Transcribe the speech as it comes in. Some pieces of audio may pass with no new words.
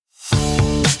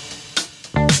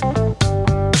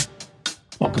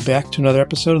Welcome back to another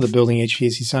episode of the Building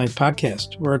HVAC Science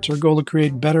Podcast, where it's our goal to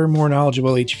create better, more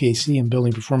knowledgeable HVAC and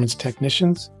building performance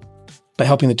technicians by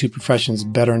helping the two professions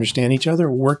better understand each other,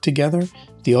 work together,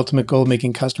 with the ultimate goal of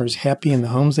making customers happy in the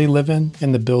homes they live in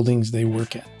and the buildings they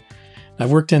work in. I've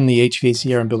worked in the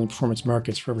HVACR and building performance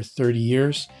markets for over 30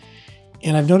 years,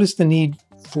 and I've noticed the need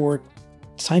for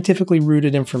scientifically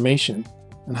rooted information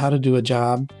on how to do a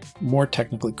job more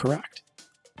technically correct.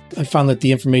 I found that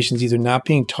the information is either not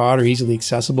being taught or easily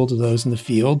accessible to those in the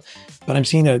field, but I'm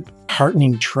seeing a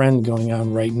heartening trend going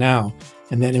on right now,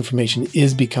 and that information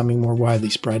is becoming more widely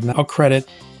spread. And I'll credit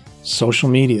social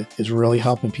media is really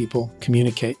helping people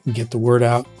communicate and get the word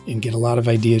out and get a lot of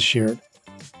ideas shared.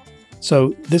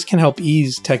 So this can help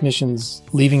ease technicians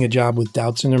leaving a job with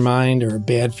doubts in their mind or a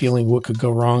bad feeling what could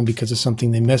go wrong because of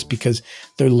something they missed because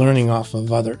they're learning off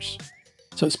of others.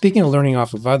 So speaking of learning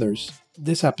off of others,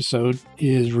 this episode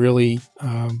is really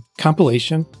a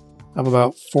compilation of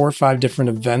about 4 or 5 different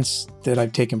events that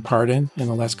I've taken part in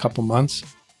the last couple months.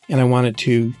 And I wanted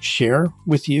to share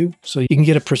with you so you can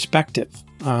get a perspective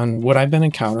on what I've been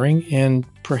encountering and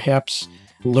perhaps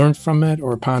learn from it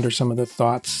or ponder some of the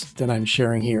thoughts that I'm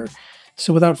sharing here.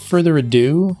 So without further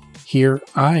ado, here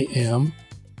I am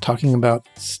talking about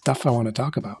stuff I want to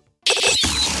talk about.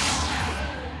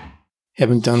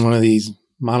 Haven't done one of these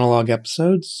monologue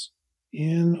episodes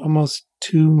in almost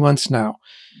 2 months now,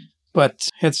 but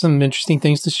had some interesting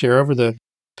things to share over the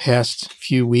past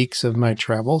few weeks of my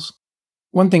travels.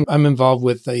 One thing, I'm involved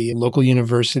with a local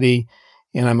university,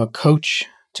 and I'm a coach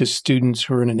to students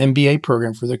who are in an MBA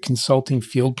program for their consulting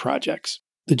field projects.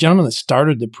 The gentleman that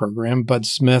started the program, Bud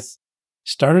Smith,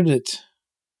 started it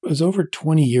was over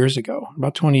 20 years ago,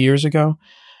 about 20 years ago,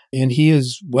 and he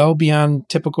is well beyond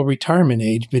typical retirement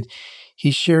age, but he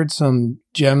shared some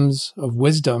gems of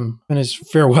wisdom in his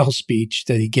farewell speech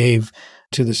that he gave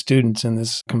to the students in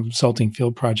this consulting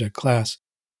field project class.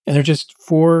 And they're just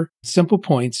 4 simple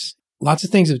points. Lots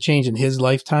of things have changed in his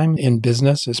lifetime, in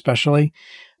business especially,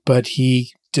 but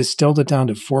he distilled it down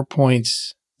to 4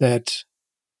 points that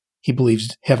he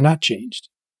believes have not changed.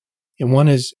 And one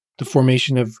is the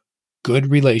formation of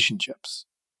good relationships,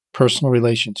 personal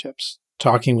relationships,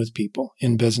 talking with people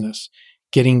in business,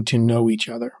 getting to know each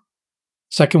other.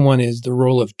 Second one is the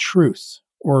role of truth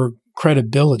or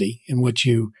credibility in what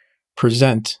you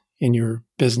present in your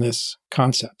business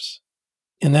concepts.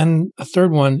 And then a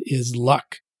third one is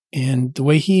luck. And the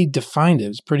way he defined it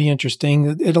is pretty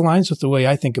interesting. It aligns with the way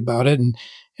I think about it and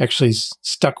actually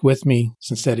stuck with me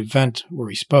since that event where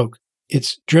he spoke.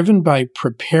 It's driven by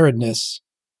preparedness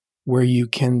where you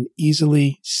can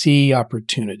easily see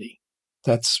opportunity.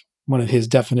 That's one of his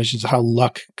definitions of how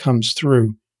luck comes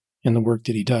through in the work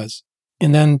that he does.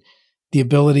 And then the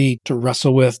ability to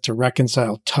wrestle with, to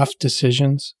reconcile tough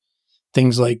decisions,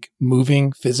 things like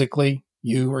moving physically,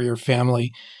 you or your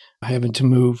family having to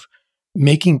move,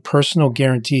 making personal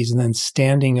guarantees and then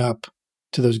standing up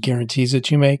to those guarantees that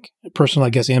you make, personal,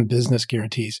 I guess, and business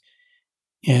guarantees,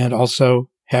 and also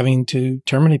having to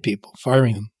terminate people,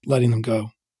 firing them, letting them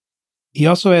go. He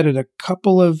also added a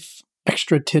couple of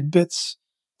extra tidbits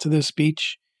to this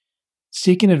speech.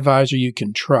 Seek an advisor you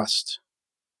can trust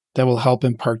that will help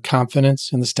impart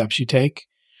confidence in the steps you take,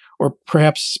 or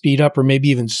perhaps speed up or maybe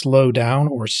even slow down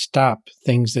or stop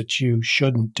things that you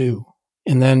shouldn't do.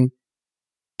 And then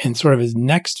in sort of his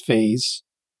next phase,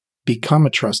 become a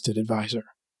trusted advisor.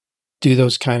 Do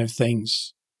those kind of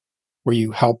things where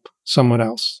you help someone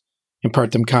else,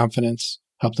 impart them confidence,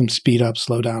 help them speed up,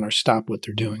 slow down, or stop what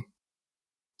they're doing.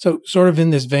 So sort of in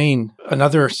this vein,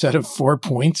 another set of 4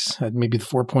 points, maybe the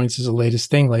 4 points is the latest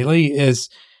thing lately, is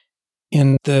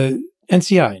in the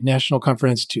NCI, National Comfort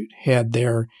Institute, had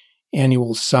their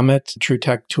annual summit.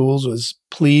 TrueTech Tools was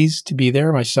pleased to be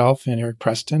there, myself and Eric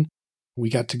Preston. We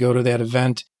got to go to that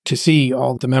event to see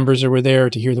all the members that were there,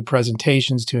 to hear the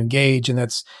presentations, to engage. And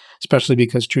that's especially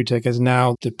because TrueTech is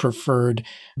now the preferred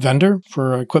vendor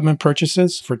for equipment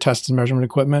purchases, for test and measurement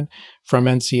equipment from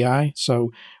NCI.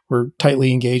 So we're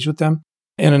tightly engaged with them.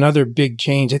 And another big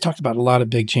change, they talked about a lot of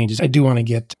big changes. I do want to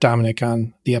get Dominic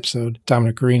on the episode,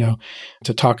 Dominic Carino,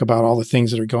 to talk about all the things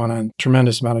that are going on,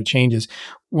 tremendous amount of changes.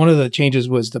 One of the changes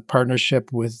was the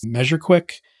partnership with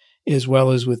MeasureQuick as well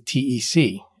as with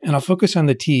TEC. And I'll focus on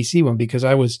the TEC one because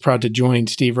I was proud to join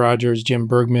Steve Rogers, Jim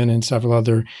Bergman, and several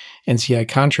other NCI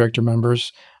contractor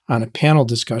members on a panel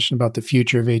discussion about the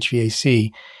future of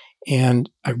HVAC. And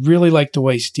I really like the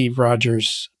way Steve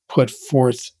Rogers put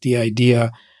forth the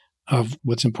idea of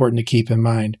what's important to keep in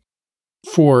mind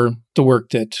for the work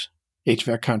that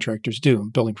HVAC contractors do,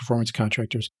 building performance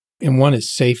contractors. And one is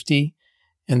safety,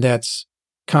 and that's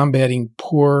combating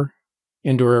poor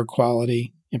indoor air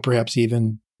quality and perhaps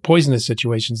even poisonous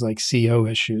situations like CO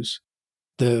issues.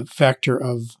 The factor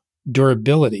of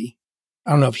durability,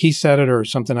 I don't know if he said it or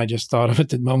something I just thought of at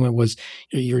the moment, was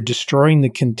you're destroying the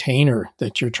container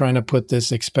that you're trying to put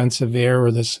this expensive air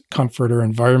or this comfort or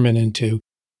environment into.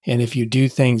 And if you do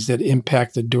things that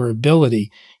impact the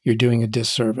durability, you're doing a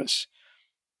disservice.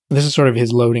 This is sort of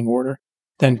his loading order.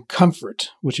 Then comfort,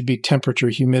 which would be temperature,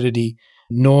 humidity,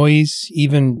 noise,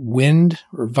 even wind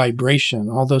or vibration.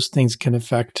 All those things can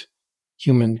affect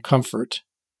human comfort.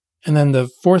 And then the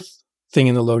fourth thing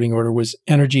in the loading order was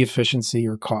energy efficiency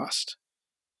or cost.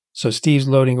 So Steve's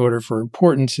loading order for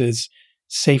importance is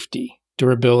safety,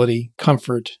 durability,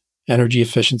 comfort, energy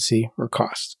efficiency, or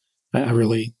cost. I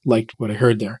really liked what I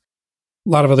heard there. A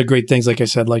lot of other great things, like I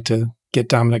said, like to get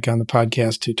Dominic on the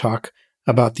podcast to talk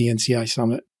about the NCI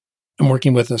Summit. I'm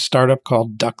working with a startup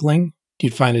called Duckling.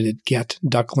 You'd find it at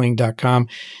getduckling.com.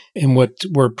 And what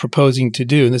we're proposing to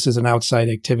do, and this is an outside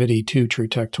activity to True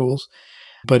Tech Tools,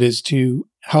 but is to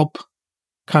help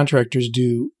contractors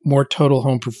do more total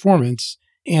home performance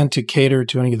and to cater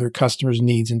to any of their customers'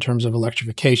 needs in terms of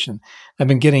electrification. I've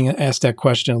been getting asked that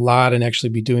question a lot and actually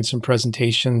be doing some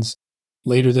presentations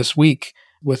later this week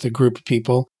with a group of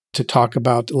people to talk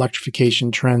about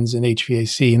electrification trends in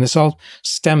HVAC. And this all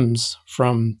stems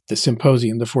from the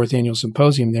symposium, the fourth annual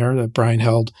symposium there that Brian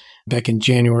held back in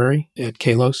January at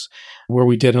Kalos, where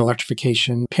we did an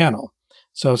electrification panel.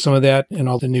 So some of that and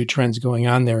all the new trends going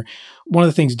on there. One of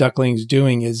the things Duckling is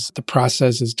doing is the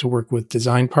process is to work with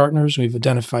design partners. We've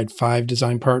identified 5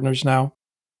 design partners now.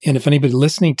 And if anybody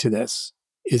listening to this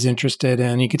is interested,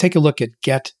 and you can take a look at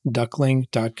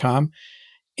getduckling.com.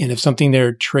 And if something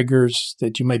there triggers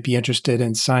that you might be interested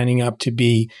in signing up to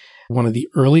be one of the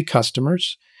early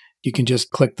customers, you can just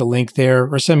click the link there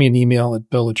or send me an email at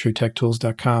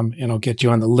bill@truetechtools.com and I'll get you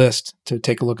on the list to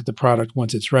take a look at the product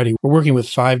once it's ready. We're working with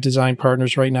 5 design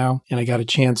partners right now, and I got a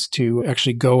chance to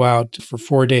actually go out for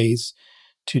 4 days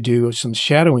to do some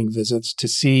shadowing visits to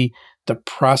see the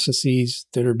processes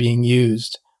that are being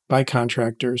used by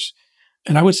contractors.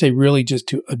 And I would say really just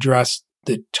to address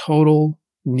the total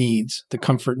needs, the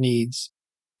comfort needs,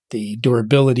 the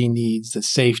durability needs, the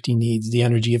safety needs, the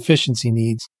energy efficiency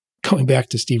needs, going back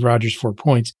to Steve Rogers' 4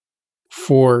 points,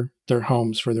 for their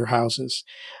homes, for their houses,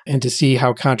 and to see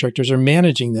how contractors are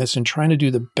managing this and trying to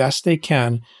do the best they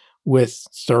can with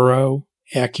thorough,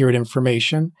 accurate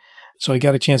information. So I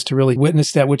got a chance to really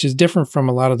witness that, which is different from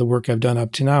a lot of the work I've done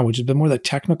up to now, which has been more the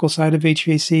technical side of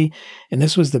HVAC. And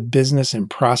this was the business and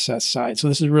process side. So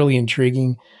this is really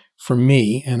intriguing for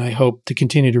me. And I hope to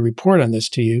continue to report on this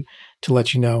to you to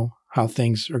let you know how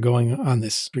things are going on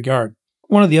this regard.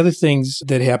 One of the other things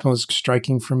that happened was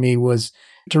striking for me was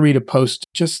to read a post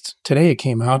just today. It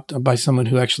came out by someone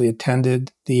who actually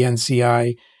attended the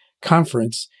NCI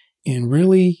conference in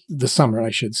really the summer,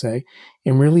 I should say,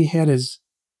 and really had his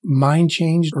mind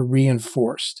changed or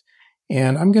reinforced.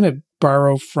 And I'm going to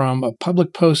borrow from a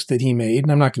public post that he made,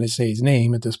 and I'm not going to say his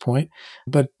name at this point,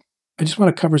 but I just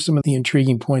want to cover some of the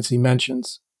intriguing points he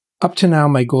mentions. Up to now,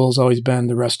 my goal has always been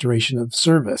the restoration of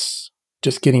service,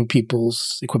 just getting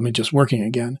people's equipment just working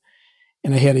again.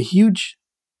 And I had a huge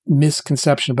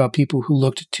misconception about people who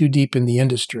looked too deep in the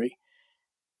industry.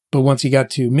 But once he got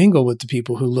to mingle with the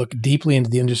people who look deeply into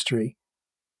the industry,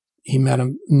 he met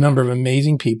a number of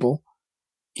amazing people,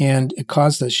 and it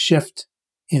caused a shift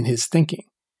in his thinking.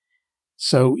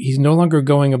 So he's no longer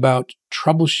going about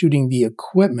troubleshooting the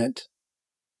equipment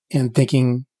and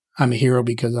thinking, I'm a hero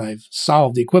because I've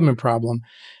solved the equipment problem.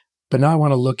 But now I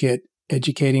want to look at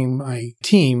educating my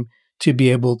team to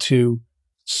be able to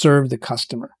serve the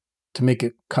customer, to make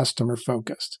it customer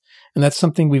focused. And that's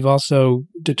something we've also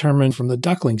determined from the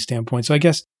Duckling standpoint. So I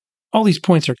guess all these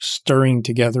points are stirring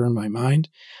together in my mind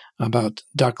about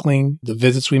Duckling, the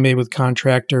visits we made with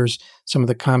contractors, some of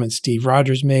the comments Steve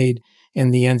Rogers made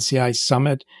in the NCI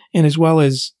Summit, and as well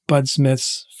as Bud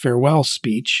Smith's farewell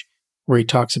speech, where he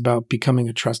talks about becoming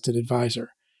a trusted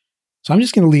advisor. So I'm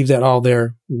just going to leave that all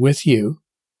there with you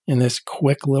in this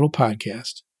quick little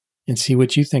podcast and see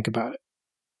what you think about it.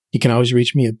 You can always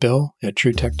reach me at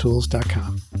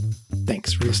bill@truetechtools.com.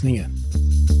 Thanks for listening in.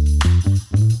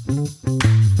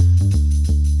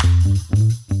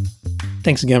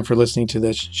 Thanks again for listening to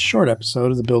this short episode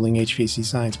of the Building HVAC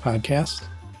Science podcast.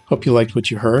 Hope you liked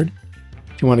what you heard.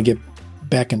 If you want to get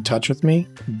back in touch with me,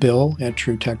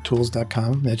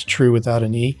 bill@truetechtools.com. That's true without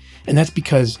an E. And that's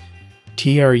because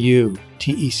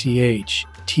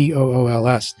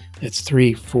TRUTECHTOOLS, that's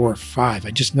 3, 4, 5.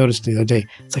 I just noticed the other day,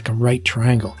 it's like a right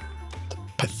triangle, the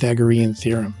Pythagorean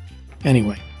theorem.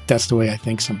 Anyway, that's the way I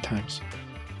think sometimes.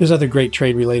 There's other great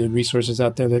trade-related resources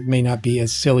out there that may not be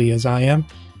as silly as I am.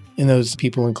 And those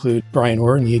people include Brian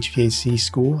Orr in the HVAC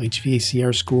School,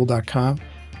 HVACrschool.com,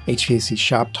 HVAC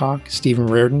Shop Talk, Stephen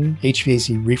Reardon,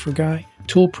 HVAC Reefer Guy,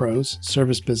 Tool Pros,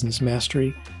 Service Business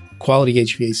Mastery, Quality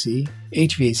HVAC,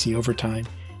 HVAC Overtime,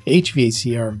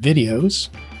 HVACR Videos,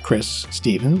 Chris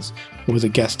Stevens, who was a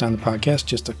guest on the podcast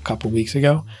just a couple weeks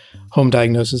ago,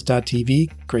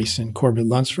 HomeDiagnosis.tv, Grayson Corbett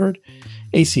Lunsford,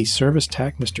 AC Service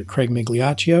Tech, Mr. Craig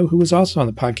Migliaccio, who was also on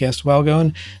the podcast a while ago,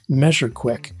 and Measure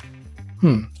Quick.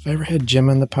 If I ever had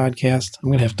Jim on the podcast, I'm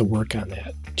going to have to work on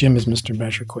that. Jim is Mr.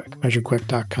 Measure Quick,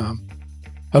 measurequick.com.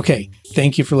 Okay,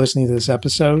 thank you for listening to this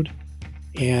episode,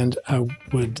 and I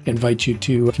would invite you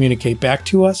to communicate back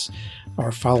to us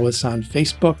or follow us on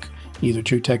Facebook, either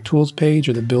True Tech Tools page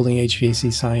or the Building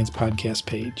HVAC Science podcast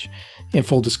page. In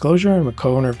full disclosure, I'm a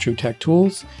co-owner of True Tech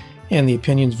Tools, and the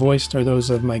opinions voiced are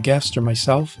those of my guest or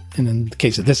myself, and in the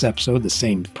case of this episode, the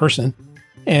same person.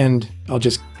 And I'll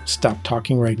just stop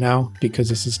talking right now because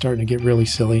this is starting to get really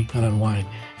silly and unwind.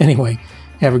 Anyway,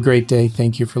 have a great day.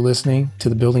 Thank you for listening to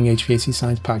the Building HVAC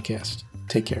Science podcast.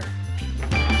 Take care.